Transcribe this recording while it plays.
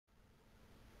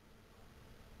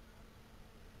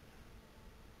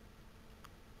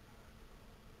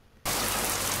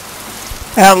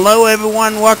Hello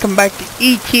everyone, welcome back to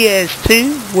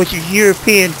ETS2, which is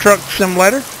European Truck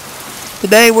Simulator.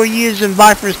 Today we're using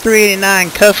VIPER's 389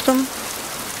 Custom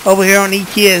over here on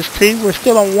ETS2. We're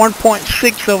still on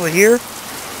 1.6 over here.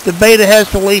 The beta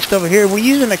has released over here. We're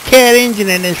using a CAT engine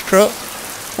in this truck.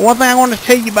 One thing I want to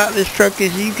tell you about this truck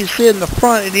is you can see in the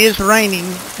front it is raining.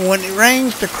 When it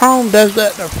rains, the chrome does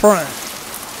that in the front.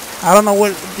 I don't know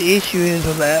what the issue is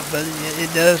with that, but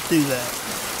it does do that.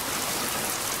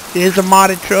 It is a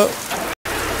modded truck.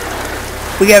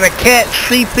 We got a CAT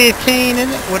C15 in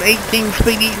it with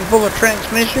 18-speed Eaton Fuller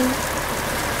transmission.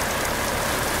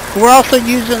 We're also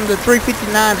using the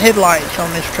 359 headlights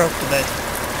on this truck today.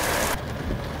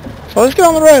 So let's get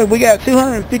on the road. We got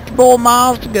 254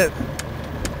 miles to go.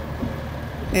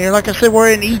 And like I said,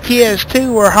 we're in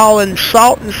ETS2. We're hauling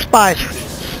salt and spices.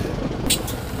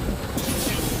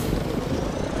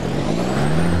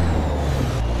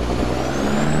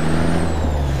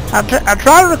 I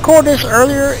tried to record this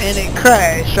earlier and it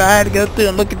crashed, so I had to go through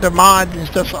and look at the mods and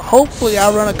stuff. So hopefully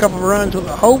I'll run a couple of runs with it.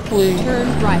 Hopefully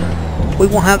turn right. We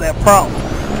won't have that problem.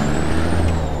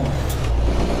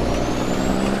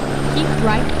 Keep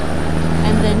right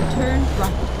and then turn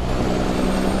right.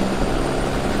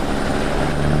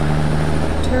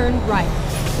 Turn right.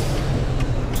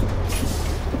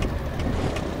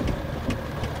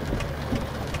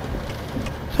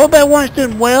 Hope everyone's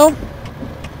doing well.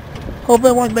 Hope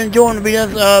everyone's been enjoying the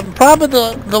videos. Probably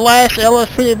the last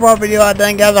LS3 bar video I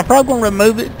done, guys. I'm probably going to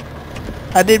remove it.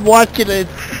 I did watch it.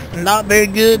 It's not very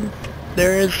good.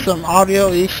 There is some audio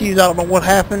issues. I don't know what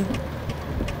happened.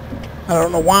 I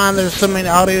don't know why there's so many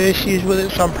audio issues with it.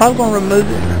 So I'm probably going to remove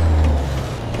it.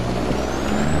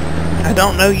 I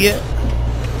don't know yet.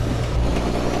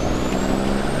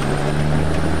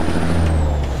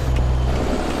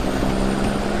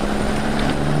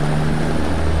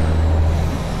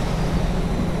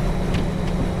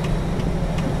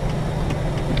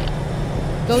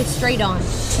 Go straight on.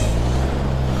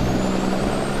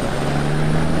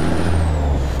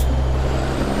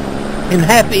 And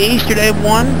happy Easter to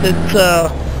everyone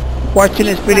that's watching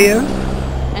this video.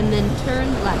 And then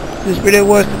turn left. This video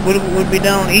would be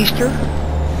done on Easter.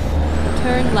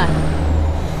 Turn left.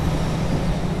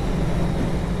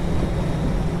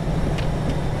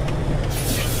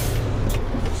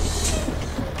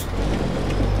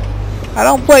 I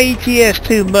don't play ETS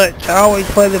too much. I always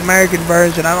play the American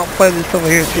version. I don't play this over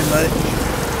here too much.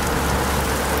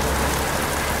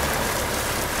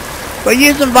 But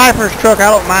using VIPER's truck, I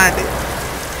don't mind it.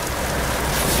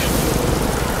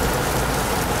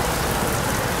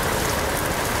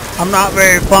 I'm not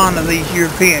very fond of these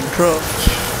European trucks.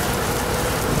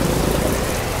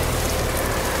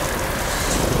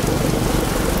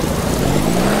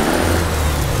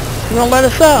 You gonna let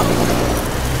us out?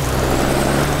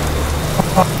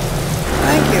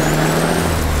 Thank you.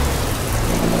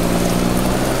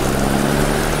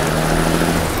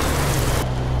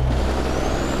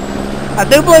 I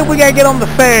do believe we gotta get on the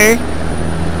ferry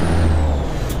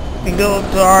and go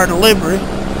up to our delivery.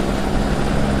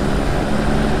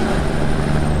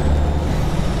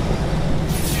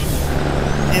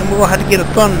 And we'll have to get a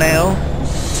thumbnail.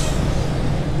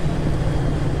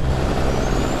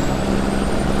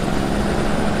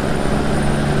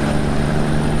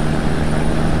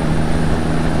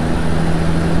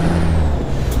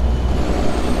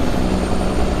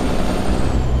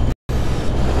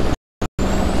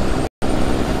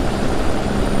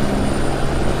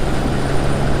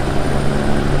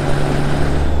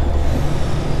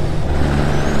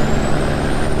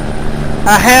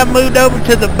 I have moved over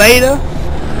to the beta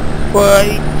for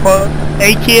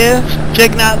ATS,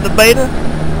 checking out the beta.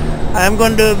 I am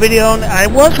going to do a video on it. I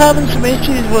was having some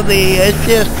issues with the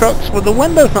STS trucks with the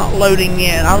windows not loading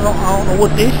in. I don't know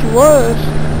what the issue was.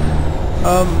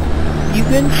 You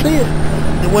couldn't see it.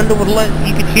 The window would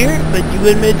you could hear it, but you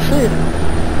wouldn't be able to see it.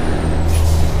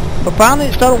 But finally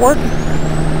it started working.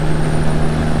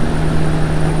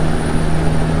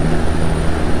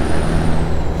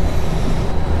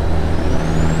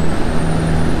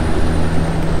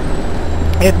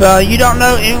 If you don't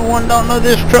know, anyone don't know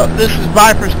this truck, this is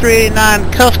VIPER's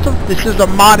 389 Custom. This is a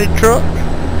modded truck.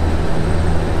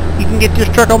 You can get this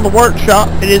truck on the workshop.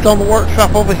 It is on the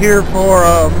workshop over here for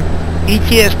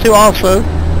ETS2 also.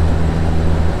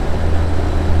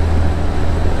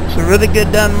 It's a really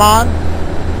good done mod.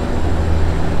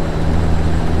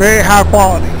 Very high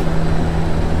quality.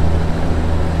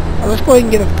 Now let's go ahead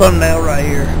and get a thumbnail right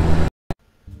here.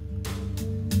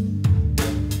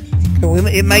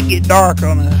 It may get dark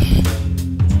on us.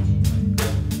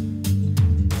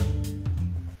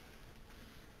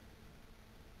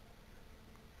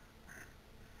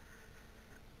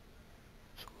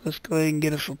 Let's go ahead and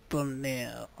get us a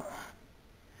thumbnail.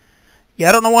 Yeah,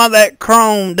 I don't know why that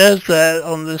chrome does that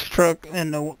on this truck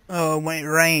in the when it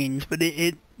rains, but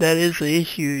that is the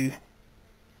issue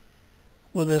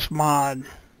with this mod.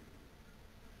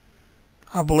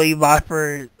 I believe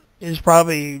Viper is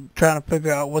probably trying to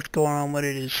figure out what's going on with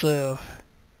it itself.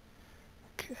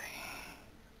 Okay.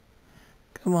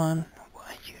 Come on.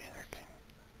 Why you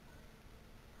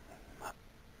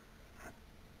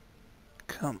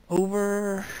come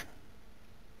over.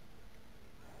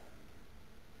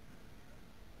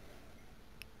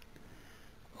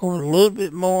 Over a little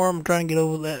bit more. I'm trying to get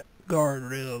over that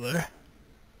guardrail there.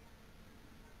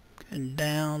 And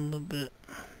down a little bit.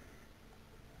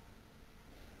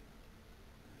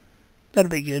 That'll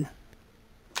be good.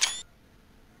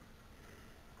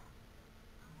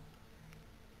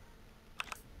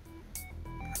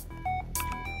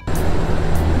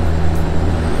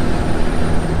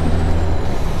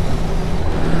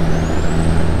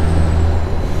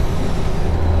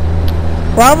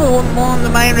 Probably one of the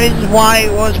main reasons why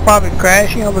it was probably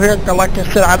crashing over here. Cause like I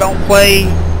said, I don't play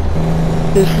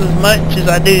this as much as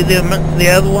I do the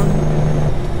other one.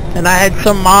 And I had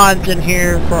some mods in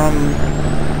here from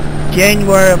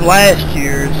January of last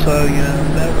year, so you know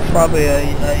that was probably a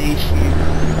issue.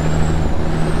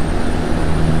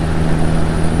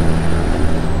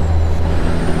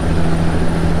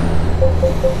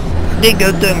 I did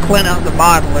go through and clean out the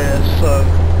mod list, so.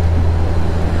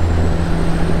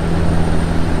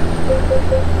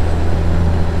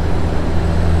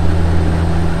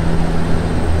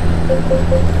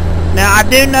 Now I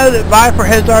do know that Viper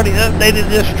has already updated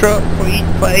this truck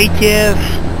for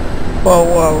ATS for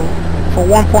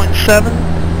 1.7,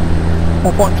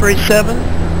 1.37.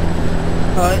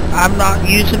 I'm not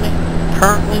using it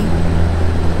currently.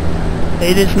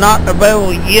 It is not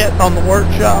available yet on the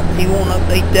workshop. He won't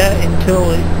update that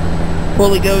until it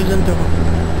fully goes into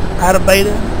out of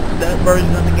beta, that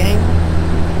version of the game.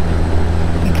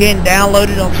 You can download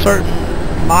it on certain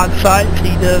mod sites.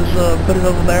 He does put it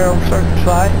over there on certain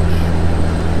sites.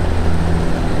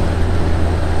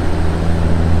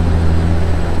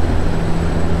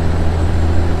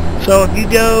 So if you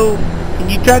go and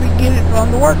you try to get it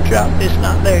on the workshop, it's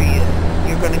not there yet.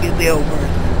 You're going to get the old version,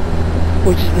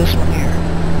 which is this one here.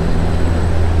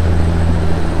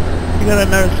 You're going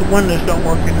to notice the windows don't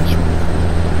work in this one.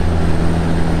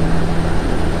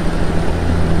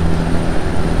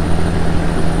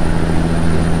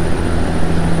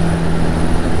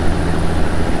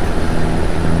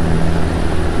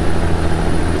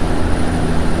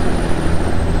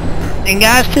 And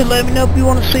guys, too, let me know if you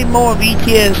want to see more of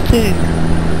ETS 2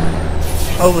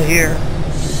 over here.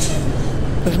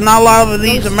 There's not a lot of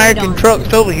these American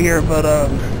trucks over here, but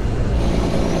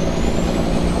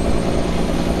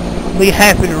be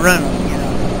happy to run them, you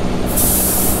know.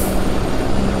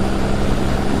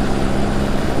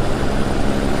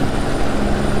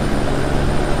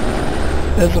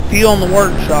 There's a few on the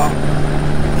workshop,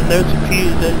 and there's a few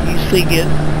that you see get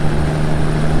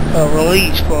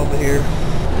released over here.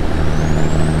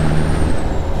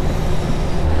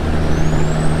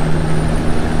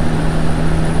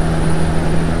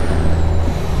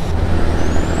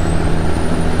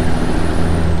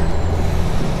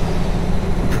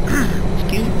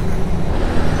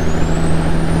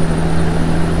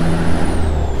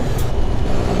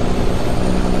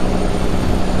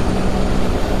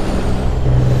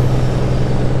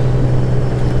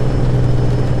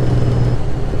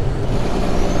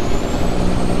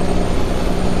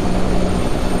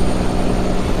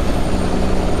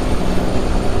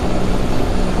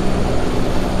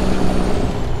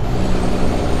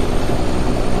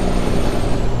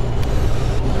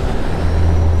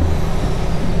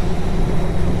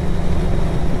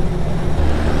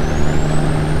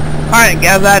 Alright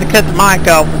guys, I had to cut the mic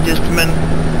off for just a minute.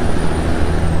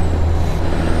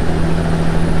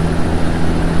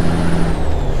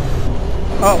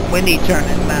 Oh, we need to turn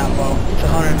that map off. It's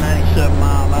 197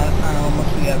 miles. I almost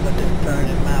forgot about that, turn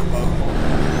that map off.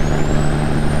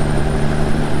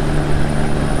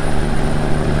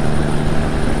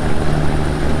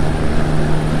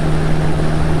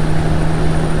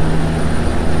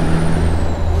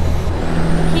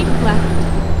 Keep left,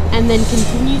 and then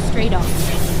continue straight on.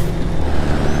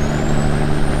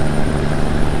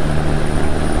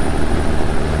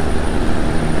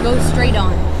 Go straight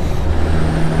on.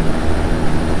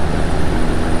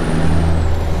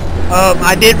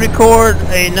 I did record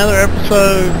another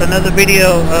episode, another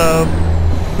video of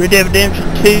Red Dead Redemption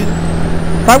 2.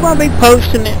 Probably going to be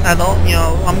posting it. I don't, you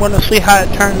know, I'm going to see how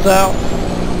it turns out.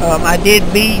 I did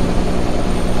beat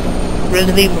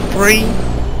Resident Evil 3.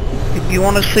 If you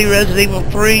want to see Resident Evil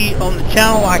 3 on the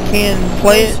channel, I can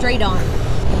play it straight on.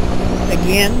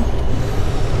 again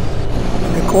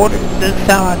and record it. This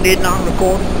time I did not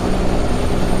record it.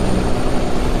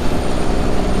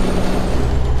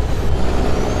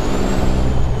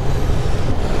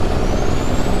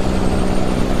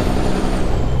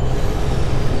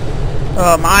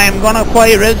 I am going to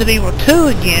play Resident Evil 2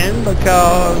 again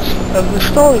because of the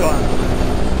storyline.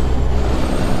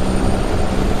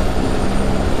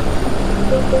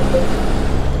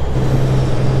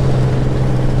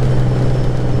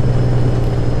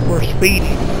 We're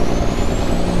speeding.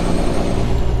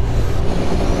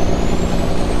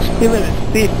 Speed limit is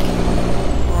 50.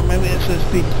 Or maybe it says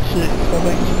 56. I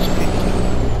think it says 50.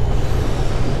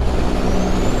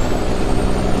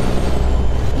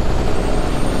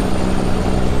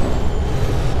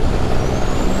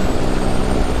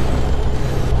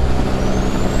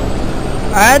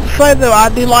 I had to say though, I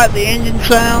do like the engine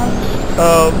sounds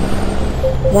of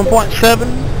 1.7.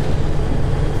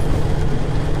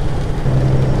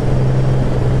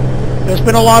 There's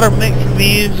been a lot of mixed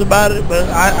reviews about it, but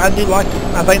I do like it.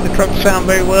 I think the trucks sound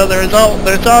very well. There's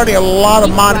already a lot of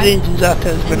modded engines out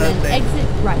there that's been updated.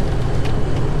 Exit right.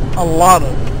 A lot of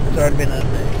them has already been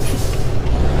updated.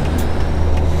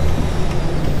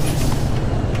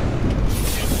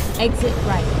 Exit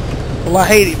right. Well, I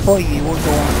hate it for you. We're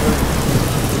going through.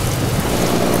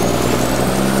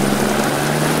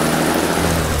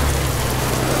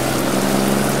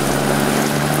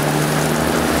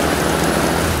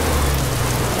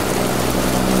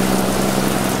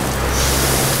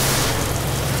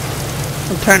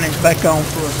 I'll turn this back on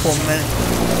for a minute.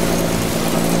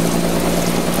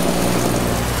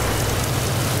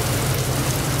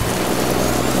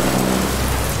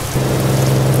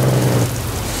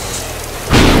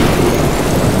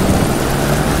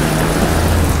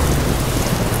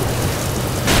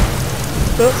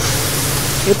 Oh,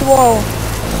 hit the wall.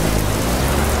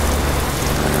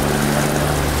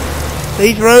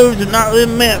 These roads are not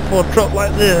really meant for a truck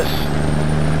like this.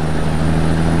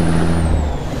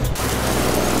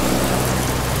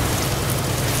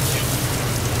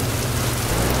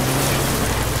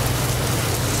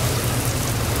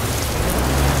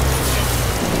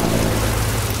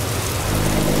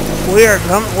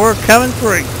 We're coming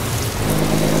through.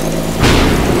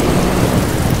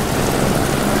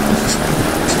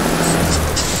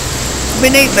 It'd be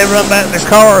neat if they run back to their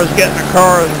cars, got in their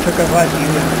cars and took off like you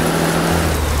did.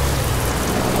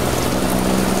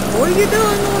 What are you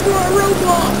doing? Going through our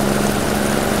roadblock?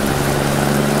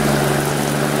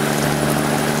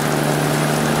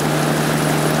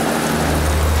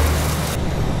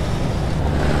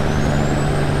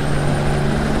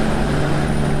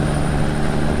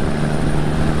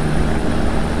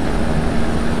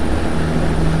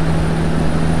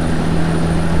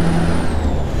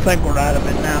 I think we're out of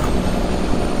it now.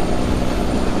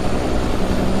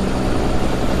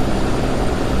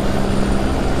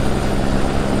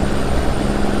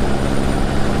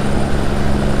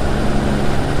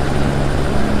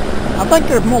 I think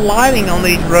there's more lighting on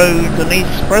these roads than these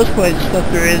expressways and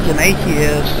stuff there is in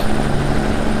ATS.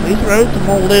 These roads are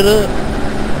more lit up.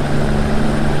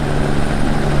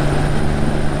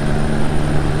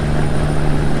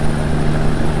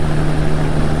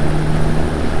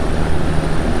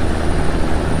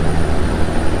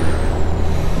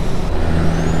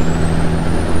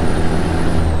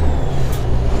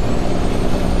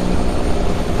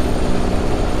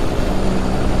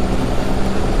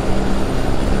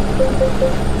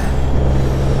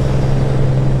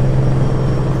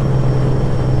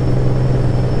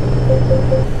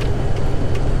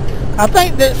 I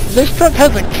think that this truck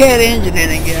has a cat engine in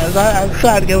it, guys. I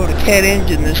decided to go with a cat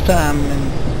engine this time,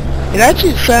 and it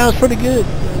actually sounds pretty good.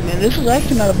 I mean, this is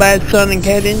actually not a bad sounding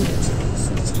cat engine.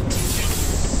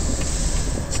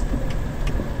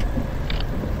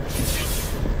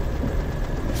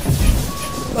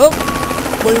 Oh,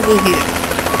 what did we hit?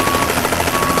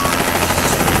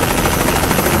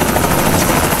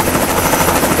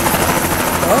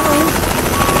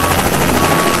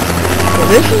 Well,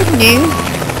 this is new.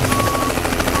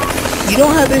 You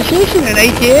don't have this issue in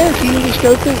ATS, you just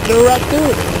go right through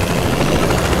it.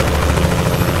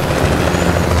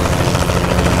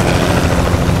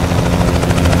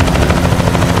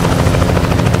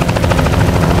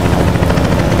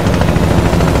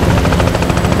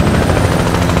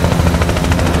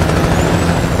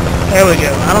 There we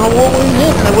go. I don't know what we was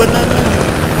hitting, there wasn't nothing in there.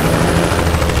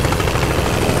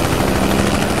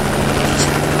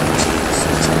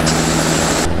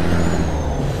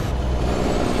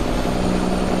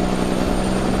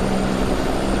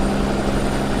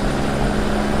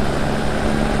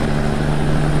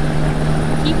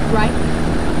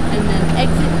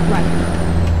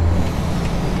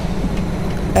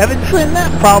 seen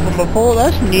that problem before.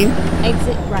 That's new.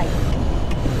 Exit right.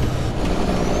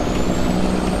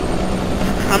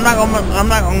 I'm not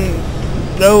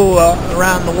gonna go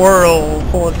around the world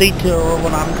for a detour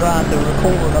when I'm trying to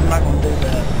record. I'm not gonna do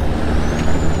that.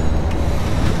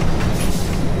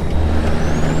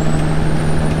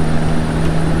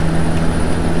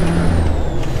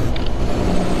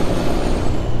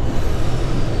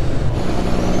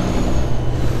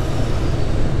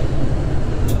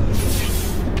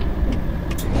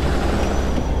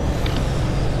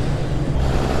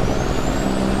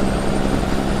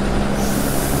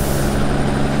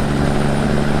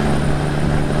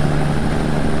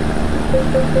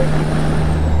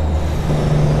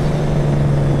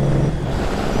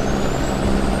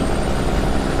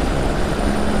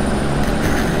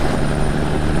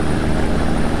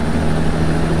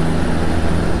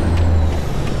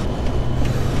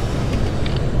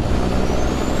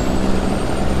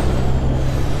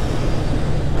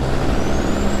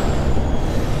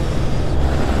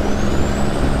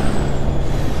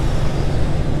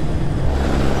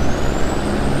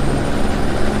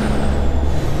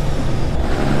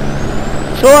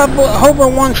 So I hope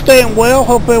everyone's staying well.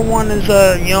 Hope everyone is,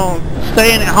 you know,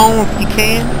 staying at home if you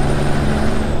can.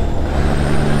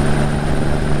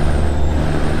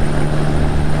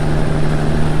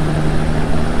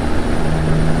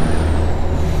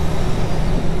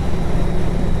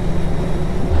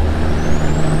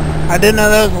 I did know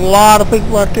there's a lot of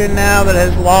people out there now that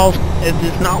has lost,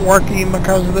 it's not working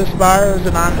because of this virus,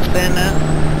 and I understand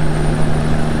that.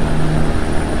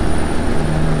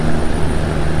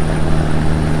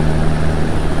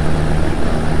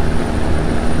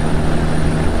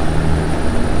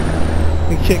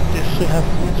 Check this, see how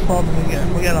much farther we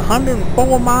got. We got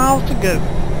 104 miles to go.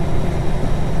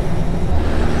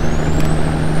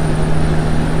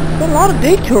 Got a lot of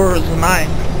detours tonight.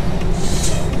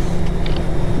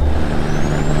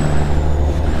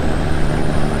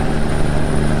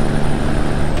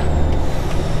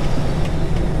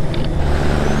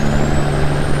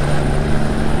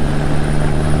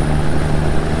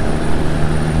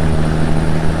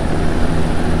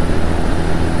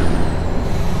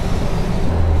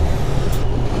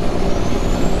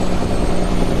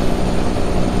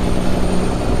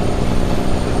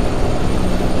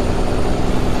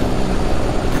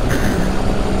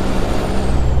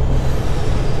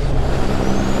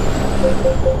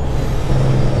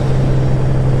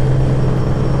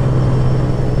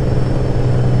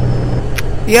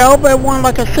 Yeah, I hope everyone,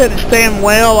 like I said, is staying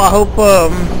well. I hope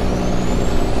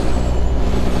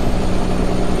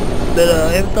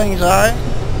that everything's alright.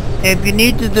 If you're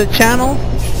new to the channel,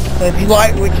 if you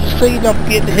like what you see, don't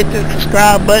forget to hit the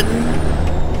subscribe button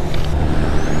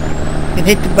and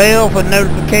hit the bell for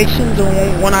notifications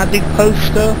when I do post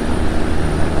stuff.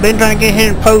 Been trying to get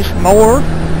here and post more.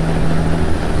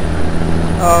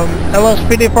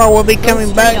 LS54 will be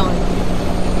coming back.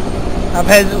 I've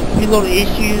had a few little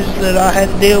issues that I had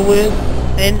to deal with,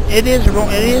 and it is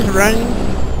running.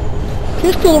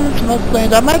 Just doing some other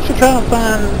things. I'm actually trying to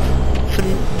find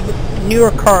some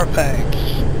newer car packs.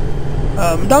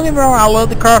 Don't get me wrong, I love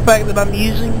the car pack that I'm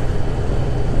using.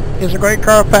 It's a great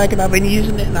car pack, and I've been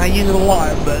using it, and I use it a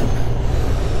lot. But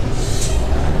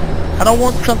I don't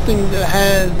want something that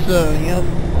has, you know,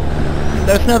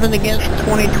 there's nothing against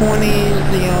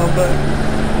 2020s, you know, but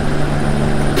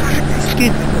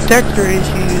excuse me, the texture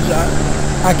issues,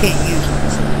 I can't use them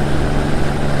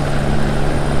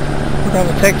because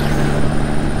of texture.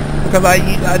 Because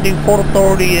I do Port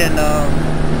Authority and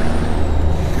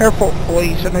Airport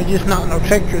Police, and there's just not no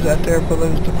textures out there for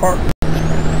those departments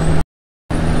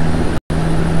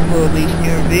for these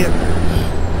newer vehicles.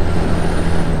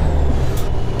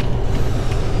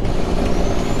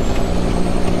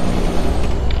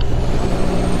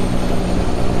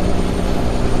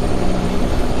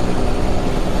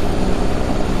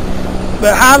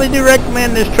 But I highly do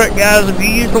recommend this truck, guys. If you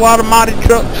use a lot of modded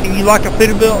trucks and you like a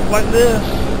Peterbilt like this,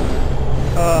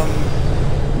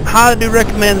 highly do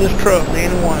recommend this truck to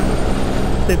anyone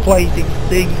that plays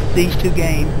these two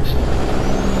games.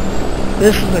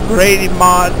 This is a great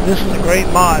mod. This is a great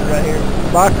mod right here.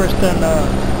 VIPER's done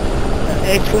an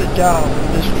excellent job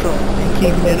with this truck and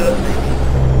keeping it updated.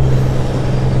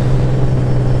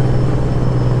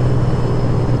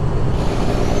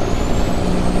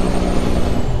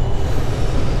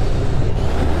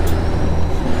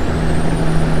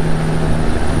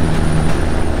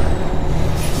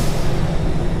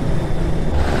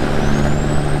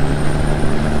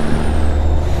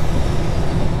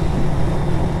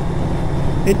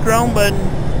 Hit the wrong button.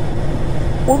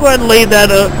 We'll go ahead and leave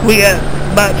that up. We got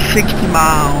about 60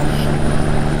 miles.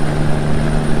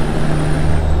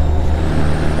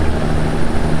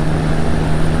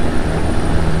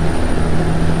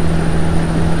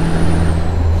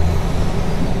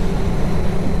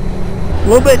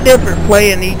 little bit different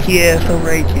playing ETS over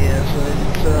ATS.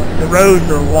 It's, the roads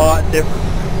are a lot different.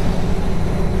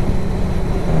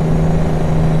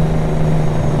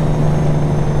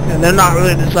 And they're not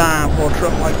really designed for a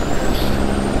truck like this.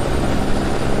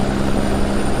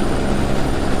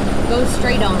 Go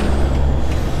straight on.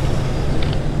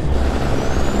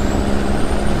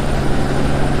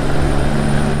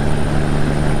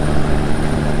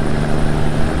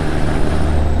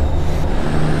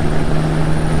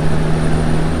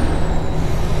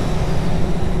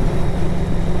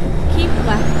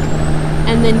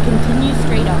 And then continue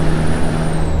straight on.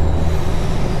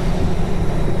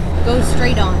 Go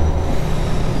straight on.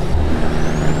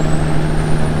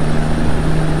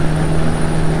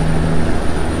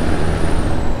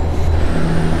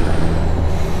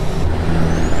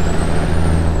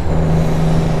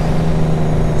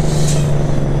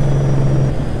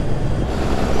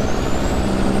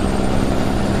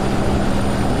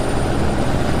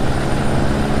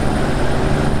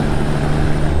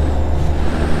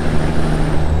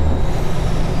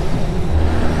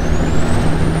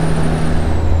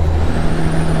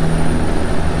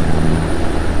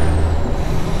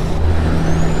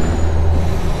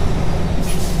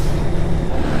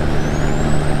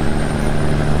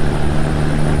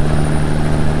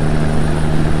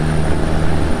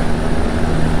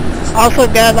 Also,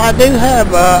 guys, I do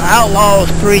have Outlaws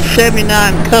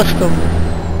 379 Custom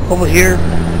over here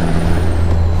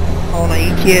on an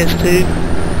ETS2.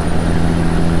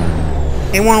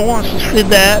 Anyone wants to see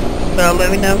that,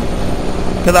 let me know,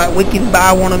 because we can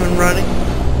buy one of them and run it.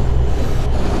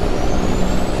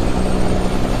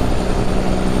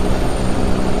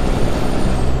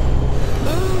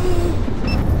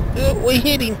 We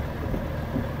hit him.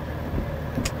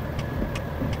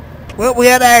 Well, we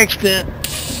had an accident.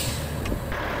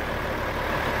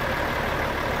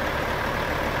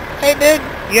 Hey dude,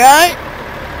 you alright?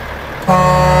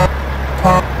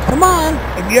 Come on,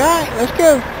 if you alright, let's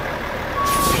go.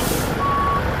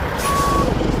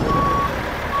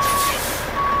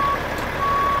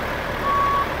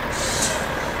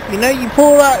 You know, you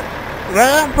pulled right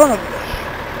out in front of us.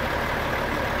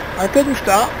 I couldn't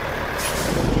stop.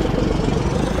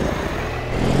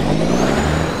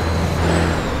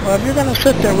 Well, if you're gonna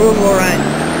sit there, we'll go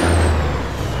around.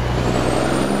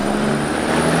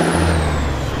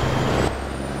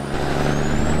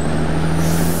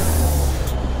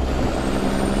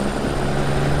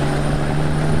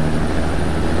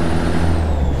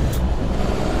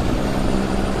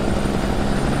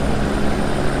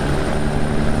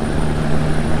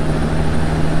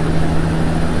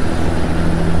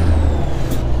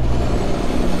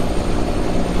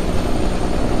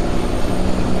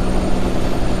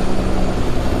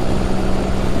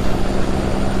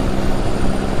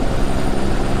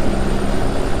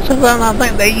 Sometimes I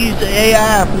think they use the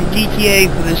AI from GTA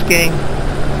for this game.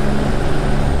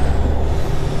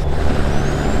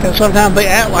 Because sometimes they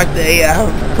act like the AI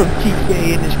from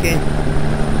GTA in this game.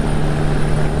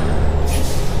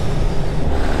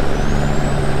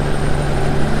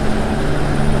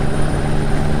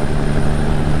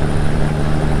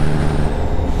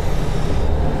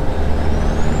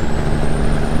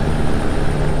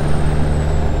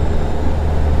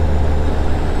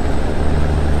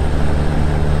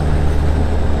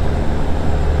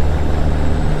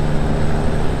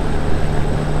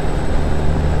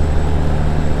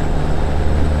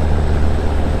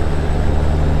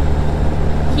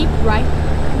 Right,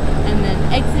 and then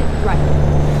exit right.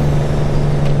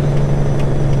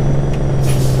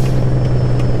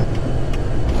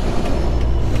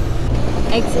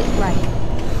 Exit right.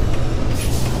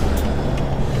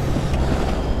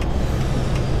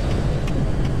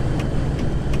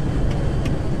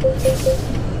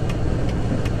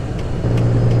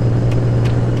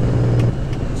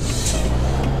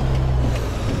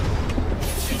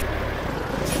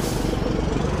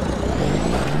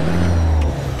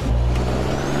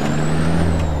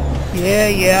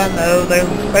 Yeah, I know. They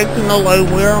were expecting a low.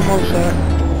 We're almost there.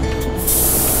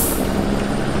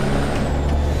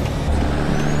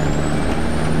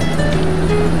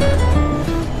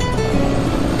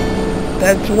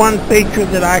 That's one feature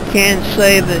that I can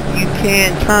say that you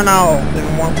can turn off in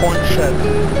 1.7.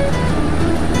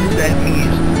 Is that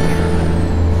music.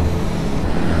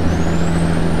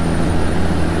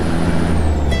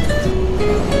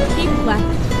 Keep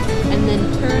left, and then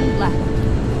turn left.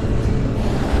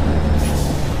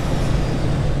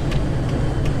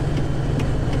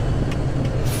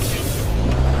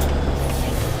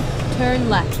 Turn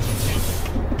left.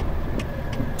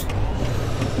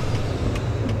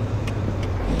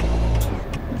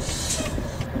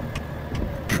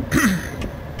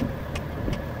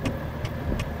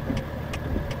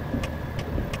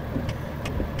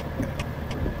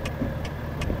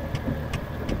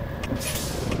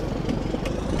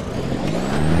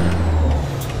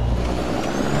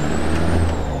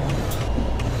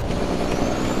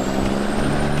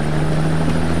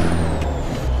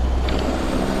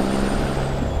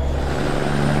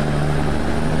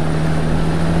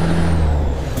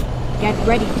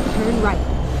 ready to turn right.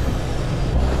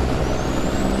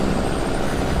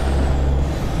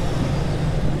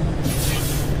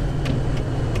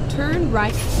 Turn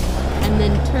right, and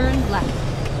then turn left.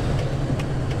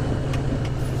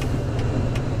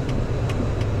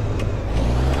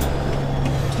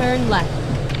 Turn left.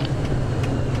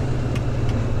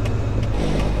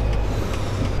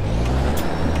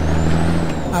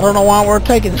 I don't know why we're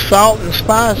taking salt and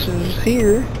spices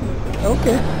here.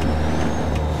 Okay. You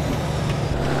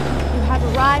have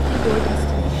arrived at your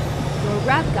destination. Your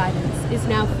route guidance is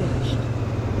now finished.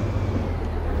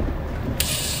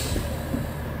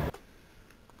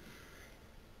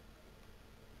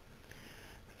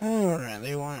 Alright,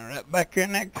 they want it right back here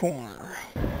in that corner.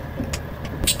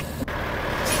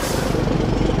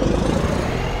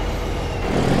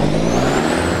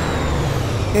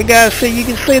 Hey guys, see, you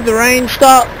can see the rain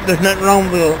stop. There's nothing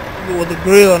wrong with the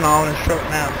grill and all in this truck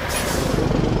now.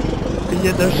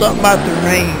 There's something about the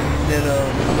rain that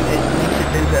it makes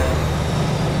it do that.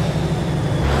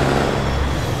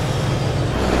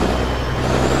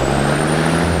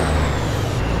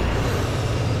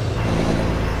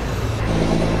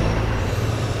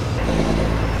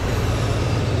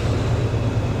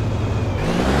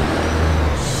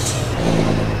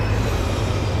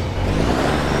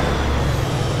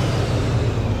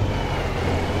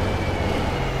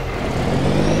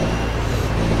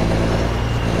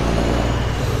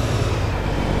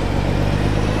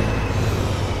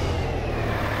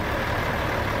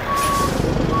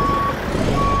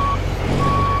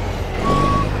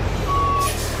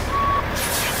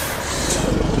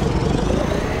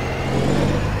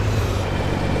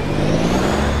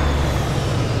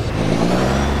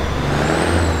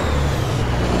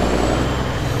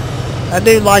 I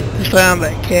do like the sound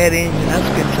of that cat engine. That's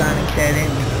a good sounding cat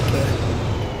engine up there.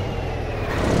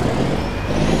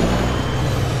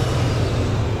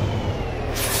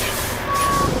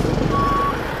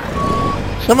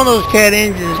 Some of those cat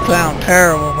engines sound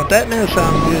terrible, but that now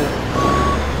sounds good.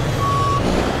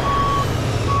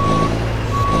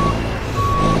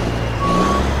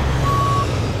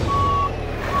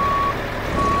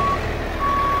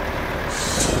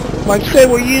 Like I said,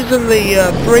 we're using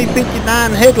the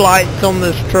 359 headlights on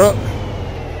this truck.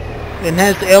 It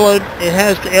has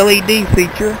the LED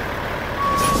feature.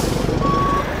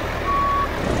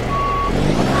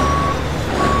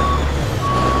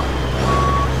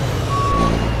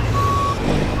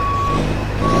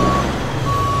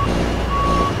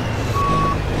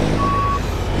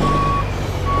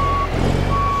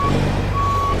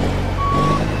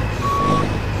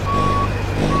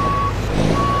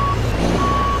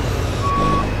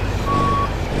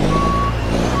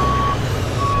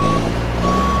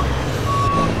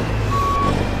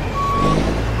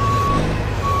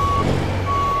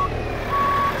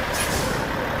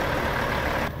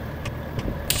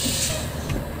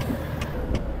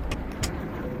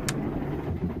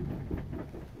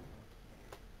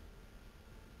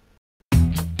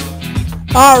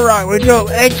 Alright, we drove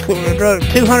excellent. We drove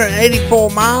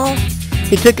 284 miles.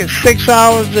 It took us 6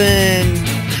 hours and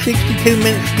 62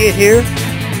 minutes to get here.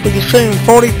 We consumed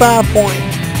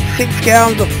 45.6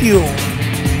 gallons of fuel.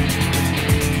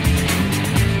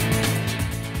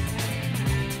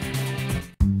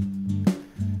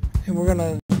 And we're going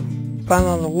to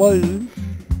finally load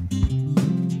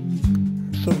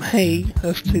some hay.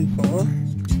 That's too far.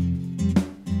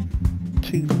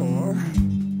 Too far.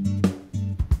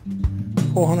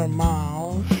 400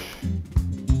 miles,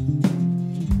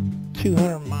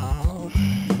 200 miles,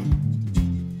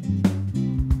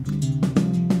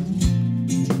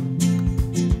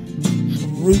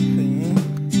 some roofing,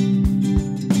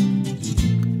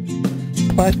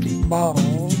 plastic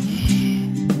bottles,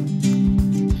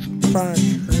 some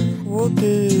furniture. We'll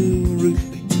do roofing.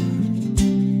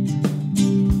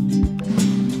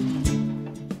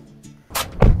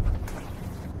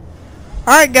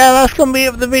 Alright guys, that's going to be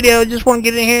it for the video. Just want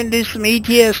to get in here and do some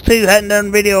ETS2. Hadn't done a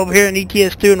video over here in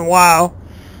ETS2 in a while.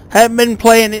 Haven't been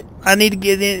playing it. I need to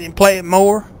get in and play it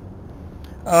more.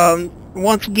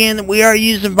 Once again, we are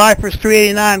using VIPER's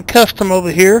 389 Custom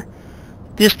over here.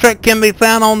 This truck can be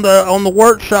found on the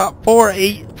workshop for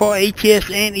ATS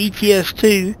and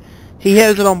ETS2. He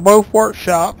has it on both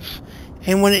workshops.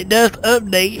 And when it does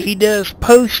update, he does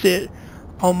post it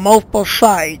on multiple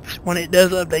sites when it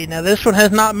does update. Now this one has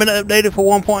not been updated for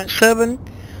 1.7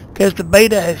 because the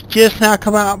beta has just now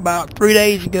come out about 3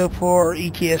 days ago for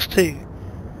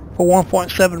ETS2 for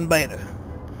 1.7 beta.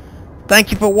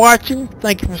 Thank you for watching,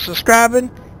 thank you for subscribing,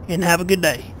 and have a good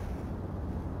day.